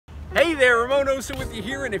Hey there, Ramon Osa with you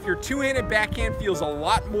here, and if your two-handed backhand feels a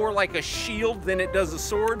lot more like a shield than it does a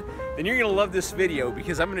sword, then you're gonna love this video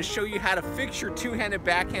because I'm gonna show you how to fix your two-handed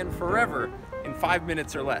backhand forever in 5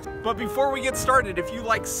 minutes or less. But before we get started, if you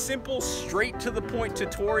like simple, straight to the point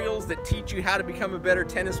tutorials that teach you how to become a better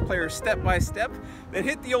tennis player step by step, then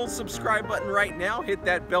hit the old subscribe button right now, hit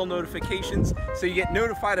that bell notifications so you get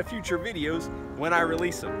notified of future videos when I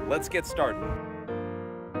release them. Let's get started.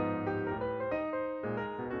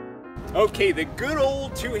 Okay, the good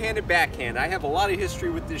old two-handed backhand. I have a lot of history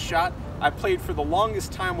with this shot. I played for the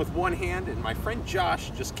longest time with one hand, and my friend Josh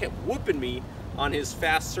just kept whooping me on his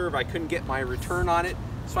fast serve. I couldn't get my return on it,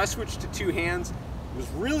 so I switched to two hands. It was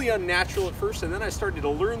really unnatural at first, and then I started to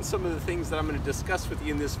learn some of the things that I'm going to discuss with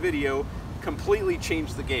you in this video. Completely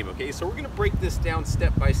changed the game, okay? So we're going to break this down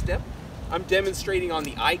step by step. I'm demonstrating on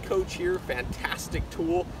the iCoach here, fantastic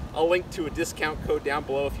tool. I'll link to a discount code down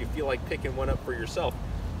below if you feel like picking one up for yourself.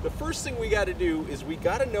 The first thing we got to do is we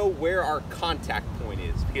got to know where our contact point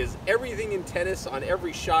is, because everything in tennis on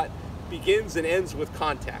every shot begins and ends with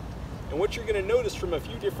contact. And what you're going to notice from a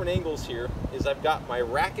few different angles here is I've got my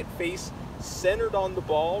racket face centered on the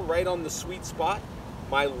ball, right on the sweet spot.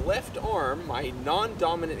 My left arm, my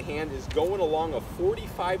non-dominant hand, is going along a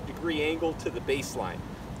 45-degree angle to the baseline.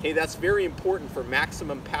 Okay, that's very important for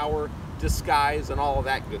maximum power, disguise, and all of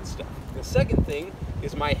that good stuff. The second thing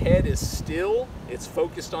is my head is still, it's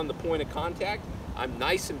focused on the point of contact. I'm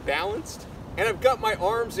nice and balanced, and I've got my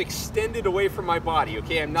arms extended away from my body,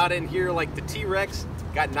 okay? I'm not in here like the T-Rex,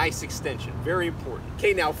 got nice extension, very important.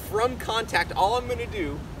 Okay, now from contact, all I'm gonna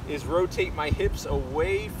do is rotate my hips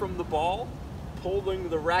away from the ball, pulling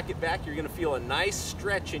the racket back. You're gonna feel a nice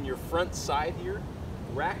stretch in your front side here.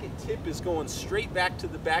 Racket tip is going straight back to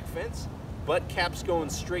the back fence. Butt cap's going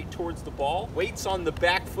straight towards the ball. Weight's on the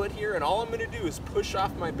back foot here, and all I'm gonna do is push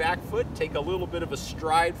off my back foot, take a little bit of a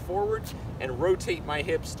stride forward, and rotate my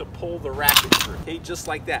hips to pull the racket through, okay, just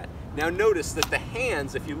like that. Now notice that the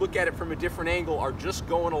hands, if you look at it from a different angle, are just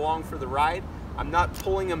going along for the ride. I'm not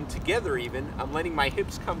pulling them together even. I'm letting my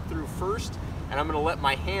hips come through first, and I'm gonna let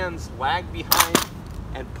my hands lag behind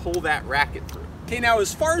and pull that racket through. Okay, now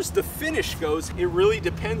as far as the finish goes, it really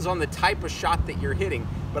depends on the type of shot that you're hitting,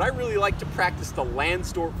 but I really like to practice the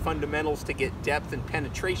Lansdorp fundamentals to get depth and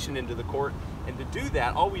penetration into the court. And to do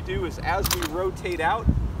that, all we do is as we rotate out,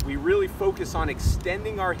 we really focus on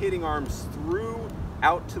extending our hitting arms through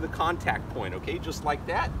out to the contact point, okay, just like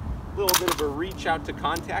that. A little bit of a reach out to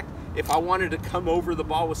contact. If I wanted to come over the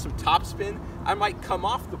ball with some topspin, I might come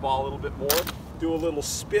off the ball a little bit more, do a little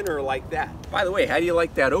spinner like that. By the way, how do you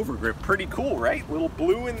like that over grip? Pretty cool, right? Little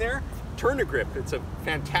blue in there. Turner grip, it's a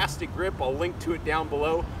fantastic grip. I'll link to it down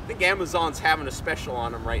below. I think Amazon's having a special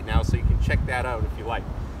on them right now, so you can check that out if you like.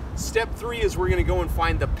 Step 3 is we're gonna go and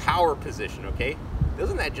find the power position, okay?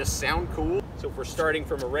 Doesn't that just sound cool? So if we're starting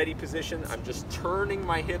from a ready position, I'm just turning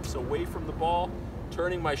my hips away from the ball,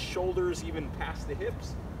 turning my shoulders even past the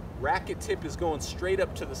hips. Racket tip is going straight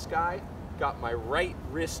up to the sky. Got my right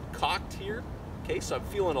wrist cocked here. Okay, so I'm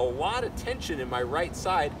feeling a lot of tension in my right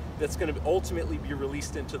side that's going to ultimately be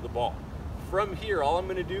released into the ball. From here, all I'm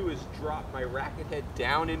going to do is drop my racket head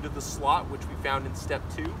down into the slot, which we found in step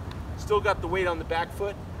 2. Still got the weight on the back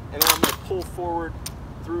foot, and then I'm going to pull forward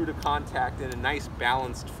through to contact in a nice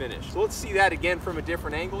balanced finish. So let's see that again from a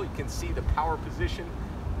different angle. You can see the power position.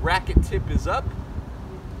 Racket tip is up.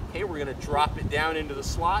 Okay, we're going to drop it down into the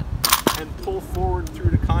slot and pull forward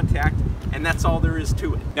through to contact, and that's all there is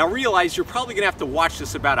to it. Now realize you're probably gonna have to watch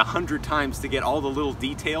this about 100 times to get all the little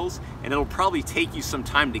details, and it'll probably take you some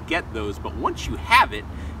time to get those, but once you have it,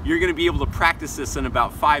 you're gonna be able to practice this in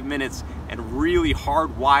about 5 minutes and really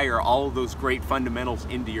hardwire all of those great fundamentals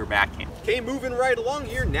into your backhand. Okay, moving right along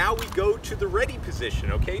here, now we go to the ready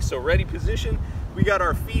position, okay? So ready position, we got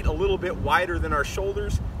our feet a little bit wider than our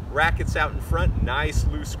shoulders, rackets out in front, nice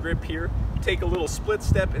loose grip here. Take a little split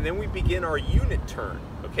step, and then we begin our unit turn.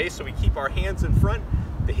 Okay, so we keep our hands in front,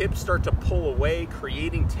 the hips start to pull away,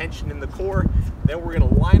 creating tension in the core. Then we're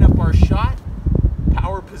gonna line up our shot,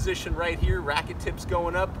 power position right here, racket tips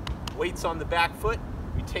going up, weights on the back foot.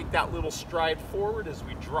 We take that little stride forward as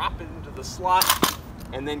we drop it into the slot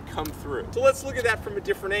and then come through. So let's look at that from a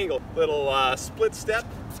different angle. Little split step,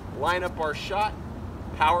 line up our shot,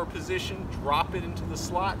 power position, drop it into the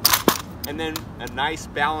slot, and then a nice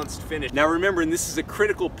balanced finish. Now remember, and this is a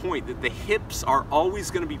critical point, that the hips are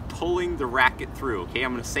always going to be pulling the racket through, okay?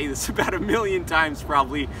 I'm going to say this about 1,000,000 times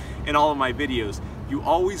probably in all of my videos. You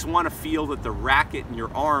always want to feel that the racket and your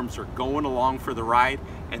arms are going along for the ride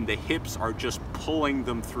and the hips are just pulling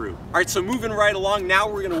them through. All right, so moving right along, now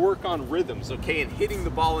we're gonna work on rhythms, okay, and hitting the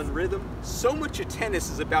ball in rhythm. So much of tennis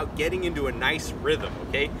is about getting into a nice rhythm,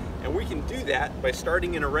 okay? And we can do that by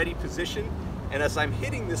starting in a ready position. And as I'm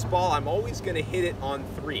hitting this ball, I'm always gonna hit it on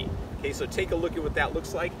 3. Okay, so take a look at what that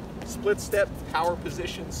looks like. Split step, power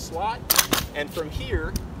position, slot. And from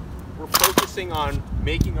here, we're focusing on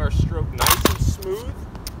making our stroke nice and smooth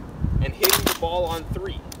and hitting the ball on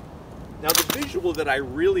 3. Now the visual that I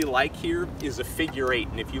really like here is a figure 8.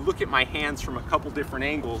 And if you look at my hands from a couple different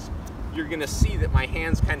angles, you're gonna see that my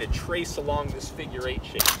hands kind of trace along this figure 8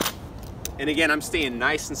 shape. And again, I'm staying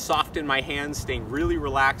nice and soft in my hands, staying really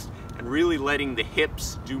relaxed, and really letting the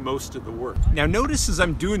hips do most of the work. Now notice as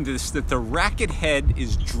I'm doing this that the racket head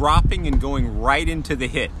is dropping and going right into the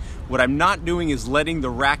hit. What I'm not doing is letting the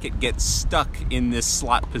racket get stuck in this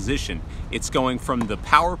slot position. It's going from the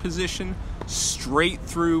power position straight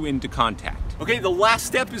through into contact. Okay, the last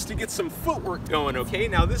step is to get some footwork going, okay?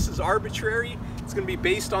 Now this is arbitrary. It's gonna be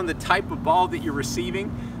based on the type of ball that you're receiving,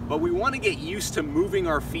 but we wanna get used to moving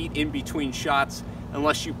our feet in between shots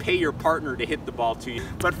unless you pay your partner to hit the ball to you.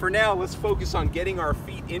 But for now, let's focus on getting our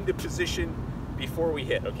feet into position before we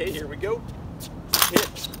hit. Okay, here we go.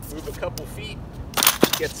 Hit, move a couple feet,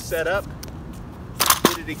 get set up,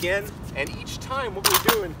 hit it again. And each time what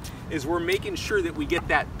we're doing is we're making sure that we get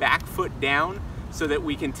that back foot down so that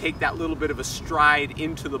we can take that little bit of a stride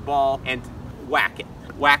into the ball and whack it.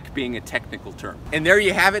 Whack being a technical term. And there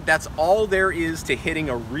you have it. That's all there is to hitting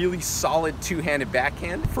a really solid two-handed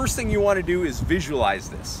backhand. First thing you want to do is visualize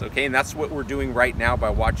this, okay? And that's what we're doing right now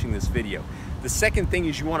by watching this video. The second thing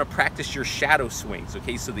is you want to practice your shadow swings,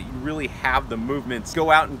 okay? So that you really have the movements.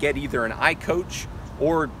 Go out and get either an eye coach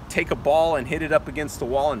or take a ball and hit it up against the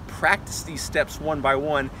wall and practice these steps one by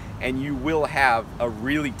one, and you will have a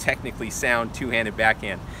really technically sound two-handed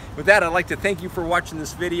backhand. With that, I'd like to thank you for watching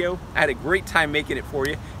this video. I had a great time making it for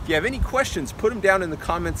you. If you have any questions, put them down in the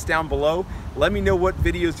comments down below. Let me know what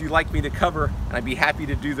videos you'd like me to cover, and I'd be happy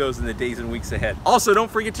to do those in the days and weeks ahead. Also, don't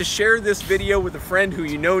forget to share this video with a friend who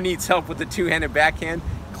you know needs help with the two-handed backhand.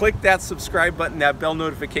 Click that subscribe button, that bell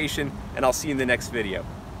notification, and I'll see you in the next video.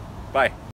 Bye.